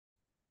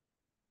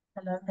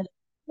Hello,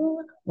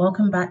 hello.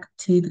 Welcome back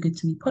to the Good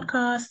to Me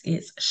podcast.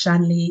 It's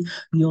Shanley,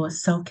 your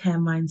self-care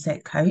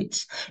mindset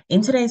coach.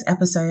 In today's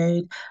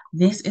episode,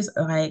 this is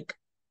like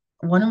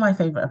one of my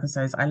favorite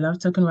episodes. I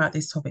love talking about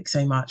this topic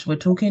so much. We're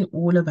talking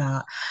all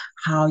about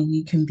how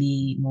you can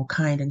be more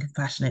kind and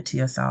compassionate to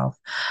yourself.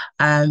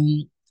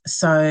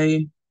 So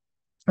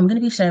I'm going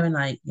to be sharing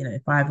like,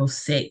 5 or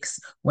 6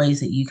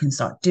 ways that you can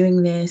start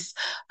doing this,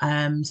 so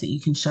that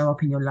you can show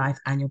up in your life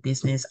and your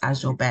business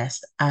as your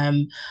best.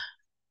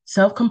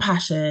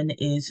 Self-compassion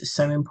is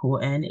so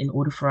important in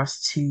order for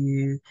us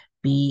to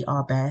be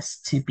our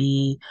best, to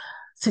be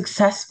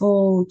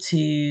successful,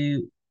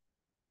 to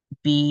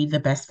be the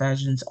best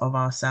versions of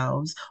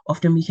ourselves.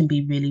 Often we can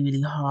be really,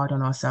 really hard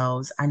on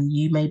ourselves, and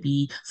you may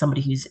be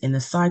somebody who's in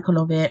the cycle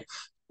of it,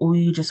 or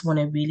you just want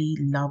to really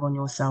love on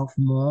yourself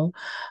more,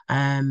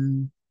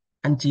 and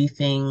do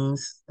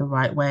things the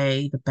right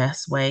way, the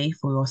best way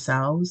for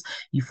yourselves.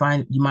 You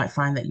might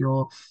find that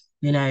you're,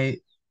 you know,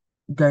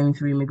 going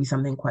through maybe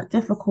something quite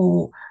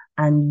difficult,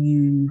 and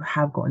you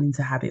have gotten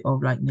into habit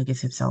of like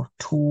negative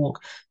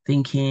self-talk,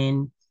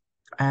 thinking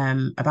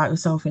about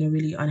yourself in a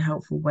really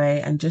unhelpful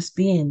way, and just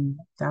being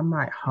damn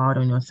right hard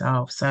on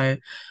yourself. So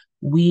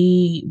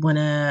we want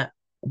to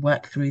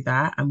work through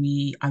that, and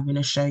I'm going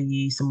to show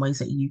you some ways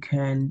that you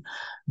can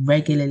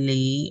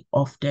regularly,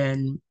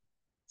 often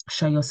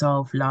show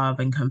yourself love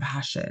and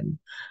compassion.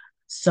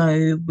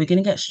 So we're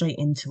going to get straight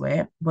into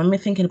it. When we're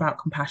thinking about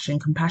compassion,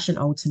 compassion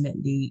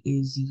ultimately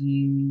is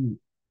you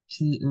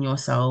treating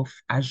yourself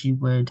as you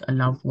would a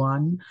loved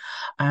one.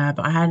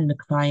 But I had a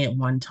client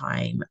one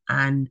time,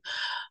 and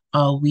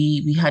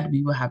we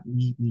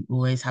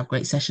always have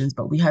great sessions,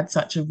 but we had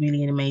such a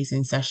really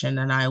amazing session,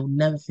 and I will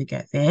never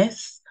forget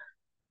this.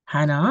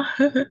 Hannah,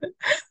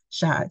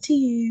 shout out to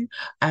you.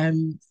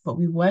 But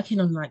we were working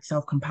on like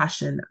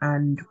self-compassion,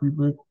 and we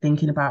were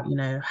thinking about,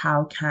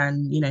 how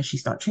can, she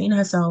start treating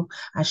herself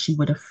as she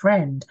would a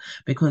friend?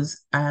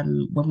 Because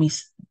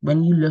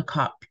when you look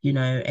up,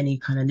 any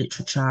kind of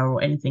literature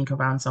or anything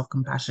around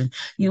self-compassion,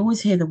 you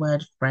always hear the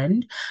word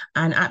friend.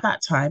 And at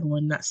that time, or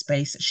in that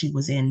space that she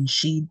was in,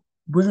 she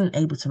wasn't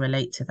able to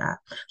relate to that.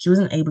 She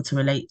wasn't able to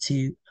relate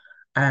to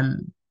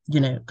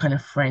kind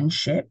of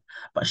friendship,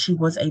 but she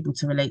was able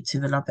to relate to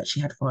the love that she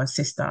had for her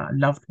sister, a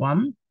loved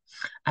one.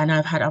 And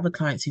I've had other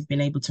clients who've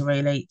been able to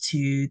relate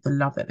to the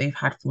love that they've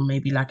had for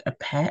maybe like a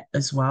pet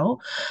as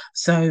well.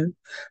 So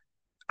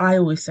I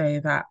always say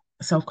that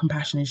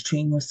self-compassion is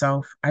treating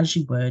yourself as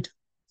you would,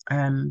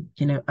 a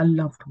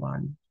loved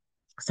one.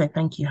 So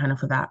thank you, Hannah,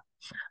 for that.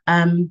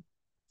 Um,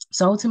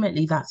 so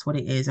ultimately, that's what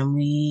it is. And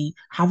we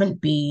haven't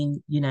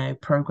been,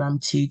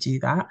 programmed to do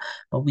that,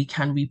 but we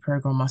can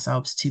reprogram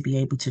ourselves to be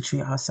able to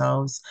treat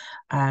ourselves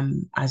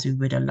as we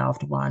would a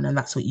loved one. And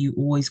that's what you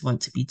always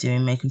want to be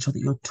doing, making sure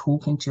that you're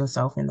talking to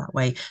yourself in that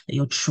way, that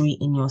you're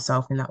treating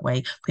yourself in that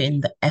way,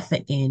 putting the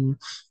effort in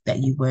that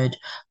you would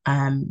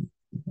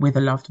with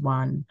a loved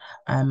one,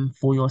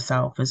 for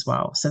yourself as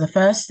well. So the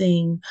first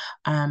thing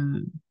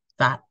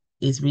that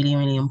is really,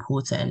 really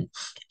important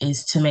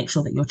is to make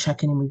sure that you're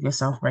checking in with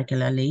yourself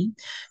regularly.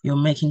 You're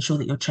making sure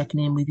that you're checking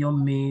in with your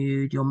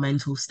mood, your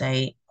mental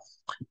state,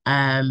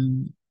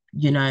 um,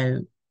 you know,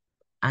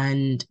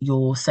 and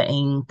you're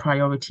setting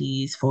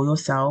priorities for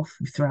yourself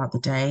throughout the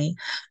day,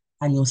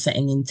 and you're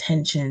setting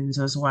intentions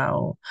as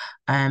well,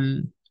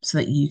 so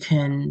that you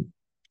can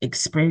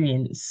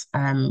experience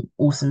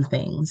awesome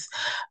things.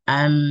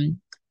 Um,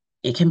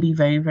 it can be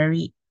very,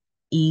 very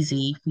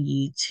easy for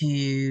you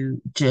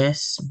to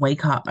just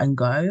wake up and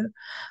go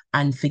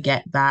and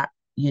forget that,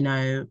 you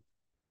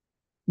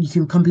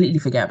can completely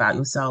forget about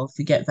yourself,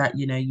 forget that,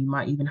 you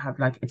might even have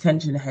like a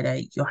tension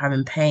headache, you're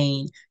having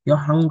pain, you're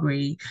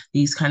hungry,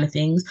 these kind of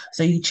things.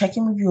 So you check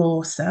in with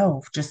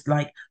yourself, just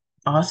like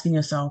asking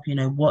yourself,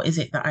 what is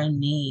it that I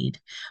need?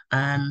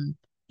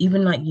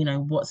 Even like,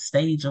 what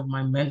stage of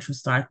my menstrual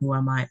cycle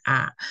am I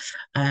at?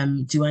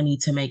 Do I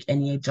need to make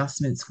any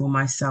adjustments for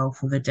myself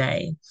for the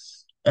day?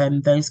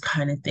 Those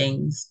kind of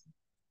things.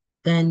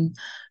 Then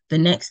the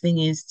next thing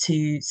is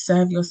to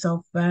serve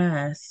yourself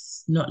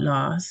first, not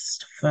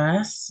last.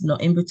 First,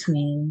 not in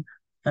between.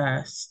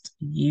 First,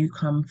 you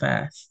come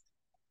first.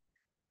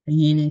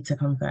 You need to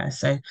come first.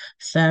 So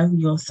serve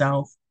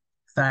yourself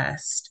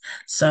first.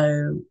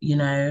 So,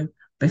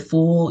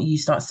 before you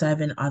start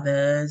serving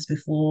others,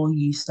 before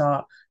you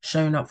start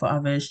showing up for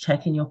others,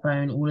 checking your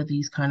phone, all of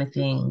these kind of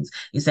things.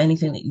 Is there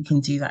anything that you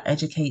can do that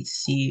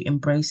educates you,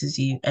 embraces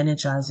you,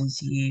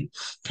 energizes you?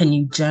 Can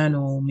you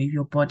journal, move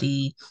your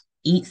body,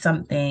 eat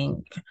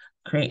something,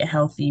 create a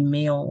healthy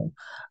meal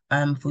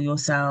for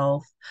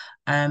yourself,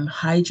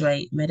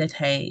 hydrate,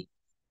 meditate,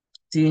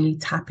 do any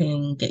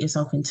tapping, get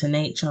yourself into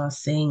nature,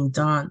 sing,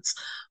 dance,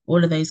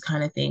 all of those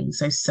kind of things.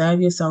 So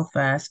serve yourself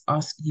first.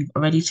 You've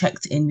already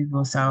checked in with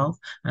yourself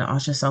and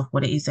ask yourself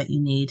what it is that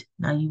you need.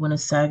 Now you want to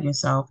serve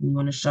yourself, and you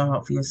want to show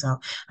up for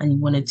yourself, and you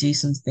want to do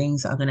some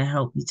things that are going to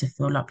help you to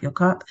fill up your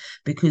cup.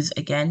 Because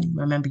again,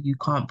 remember, you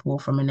can't pour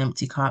from an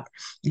empty cup.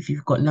 If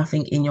you've got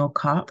nothing in your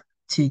cup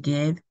to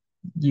give,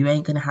 you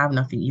ain't going to have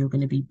nothing. You're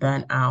going to be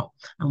burnt out.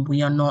 And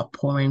we are not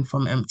pouring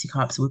from empty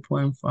cups. We're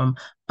pouring from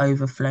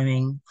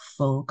overflowing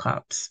full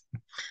cups.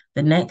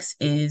 The next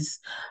is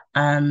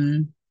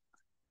um,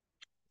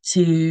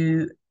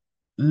 to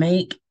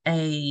make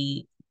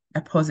a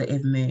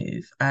positive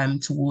move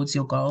towards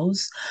your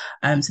goals.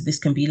 So this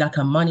can be like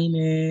a money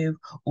move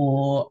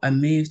or a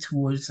move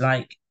towards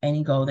like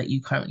any goal that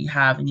you currently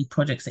have, any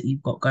projects that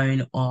you've got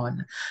going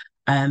on.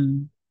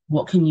 Um,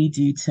 what can you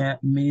do to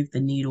move the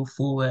needle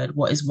forward?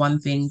 What is one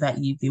thing that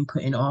you've been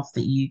putting off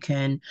that you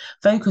can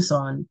focus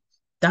on?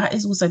 That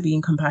is also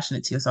being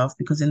compassionate to yourself,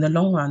 because in the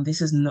long run,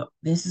 this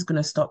is going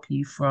to stop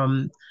you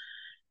from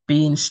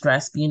being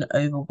stressed, being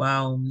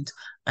overwhelmed.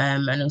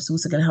 And it's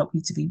also going to help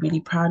you to be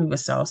really proud of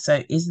yourself.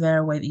 So, is there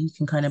a way that you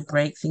can kind of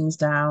break things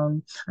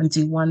down and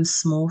do one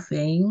small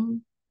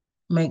thing,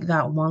 make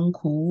that one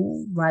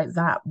call, write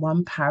that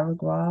one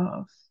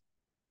paragraph,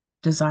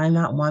 design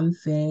that one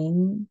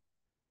thing,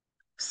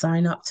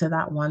 sign up to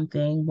that one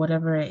thing,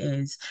 whatever it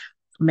is,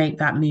 make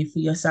that move for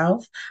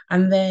yourself.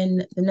 And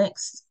then the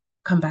next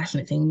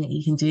compassionate thing that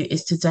you can do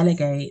is to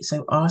delegate.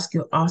 So ask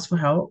for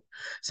help.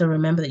 So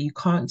remember that you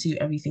can't do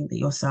everything that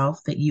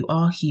yourself, that you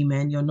are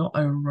human, you're not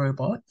a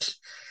robot.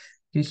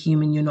 You're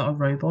human, you're not a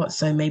robot.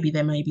 So maybe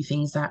there may be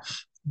things that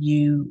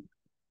you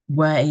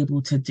were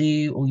able to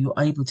do or you're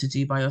able to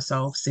do by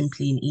yourself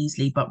simply and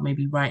easily, but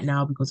maybe right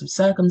now because of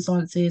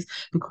circumstances,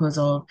 because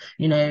of,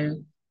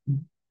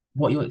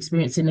 what you're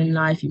experiencing in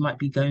life. You might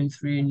be going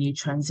through a new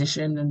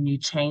transition, a new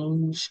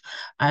change.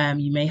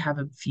 You may have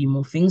a few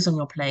more things on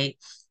your plate.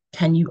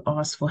 Can you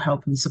ask for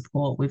help and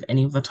support with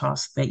any of the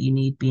tasks that you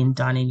need being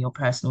done in your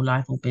personal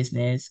life or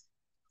business,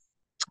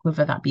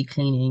 whether that be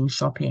cleaning,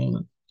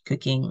 shopping,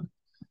 cooking?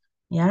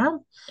 Yeah.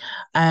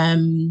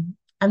 And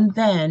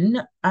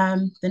then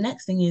the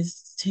next thing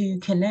is to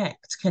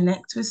connect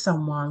with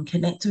someone,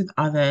 connect with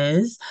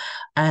others.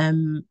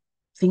 Um,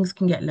 Things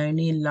can get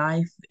lonely in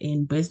life,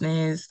 in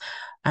business.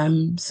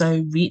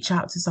 So reach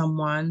out to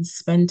someone,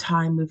 spend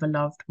time with a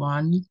loved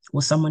one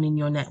or someone in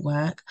your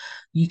network.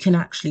 You can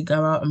actually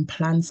go out and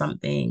plan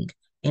something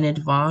in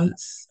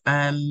advance.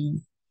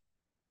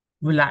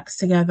 Relax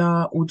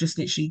together or just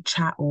literally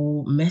chat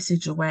or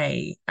message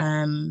away.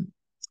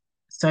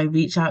 So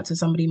reach out to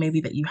somebody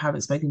maybe that you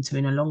haven't spoken to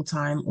in a long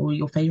time, or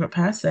your favorite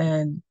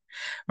person,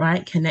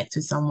 right? Connect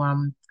with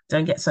someone.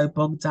 Don't get so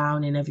bogged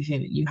down in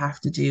everything that you have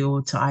to do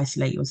or to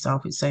isolate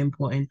yourself. It's so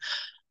important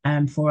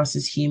for us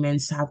as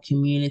humans to have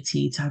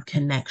community, to have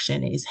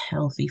connection. It is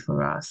healthy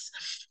for us.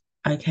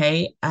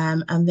 Okay.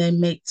 And then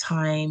make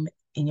time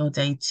in your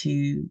day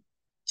to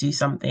do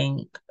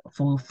something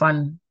for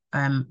fun,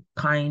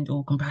 kind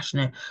or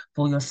compassionate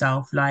for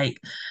yourself.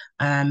 Like,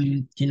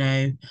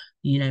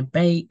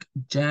 bake,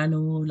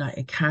 journal, light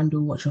a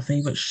candle, watch your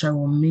favorite show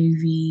or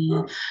movie,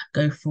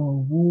 go for a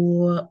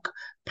walk,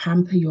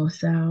 pamper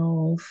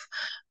yourself,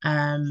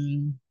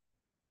 um,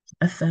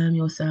 affirm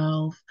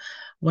yourself,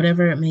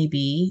 whatever it may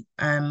be.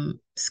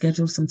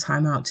 Schedule some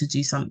time out to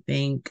do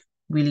something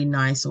really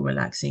nice or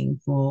relaxing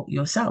for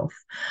yourself.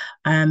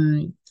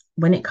 Um,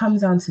 when it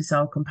comes down to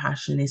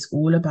self-compassion, it's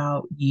all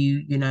about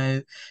you,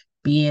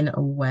 being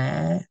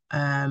aware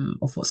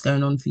of what's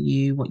going on for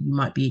you, what you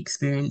might be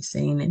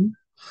experiencing.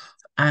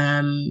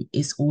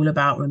 It's all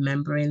about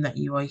remembering that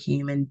you are a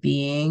human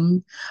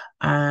being,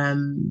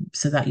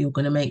 so that you're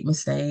going to make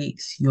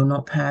mistakes. You're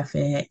not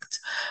perfect.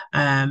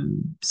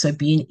 So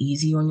being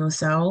easy on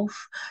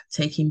yourself,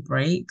 taking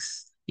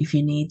breaks if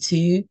you need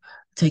to,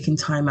 taking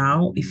time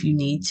out if you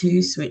need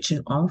to,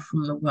 switching off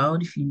from the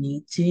world if you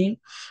need to,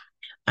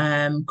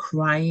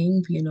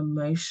 crying, being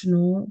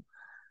emotional,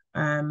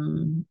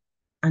 um,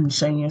 and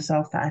showing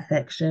yourself that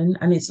affection.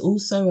 And it's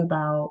also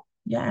about,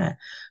 yeah,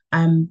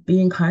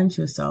 being kind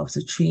to yourself.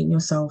 So treating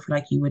yourself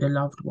like you would a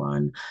loved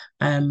one,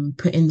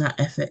 putting that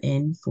effort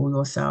in for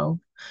yourself.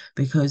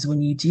 Because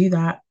when you do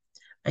that,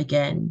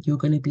 again, you're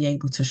going to be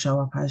able to show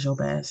up as your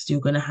best. You're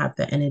going to have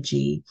the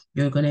energy.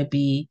 You're going to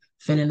be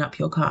filling up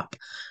your cup.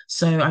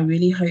 So I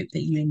really hope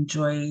that you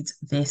enjoyed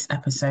this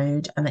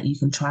episode and that you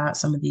can try out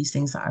some of these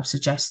things that I've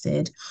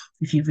suggested.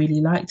 If you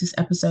really liked this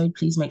episode,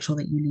 please make sure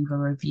that you leave a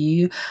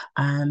review.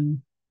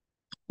 Um,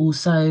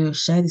 Also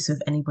share this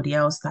with anybody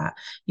else that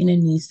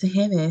needs to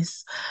hear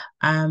this.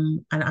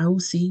 And I will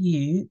see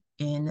you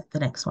in the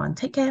next one.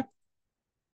 Take care.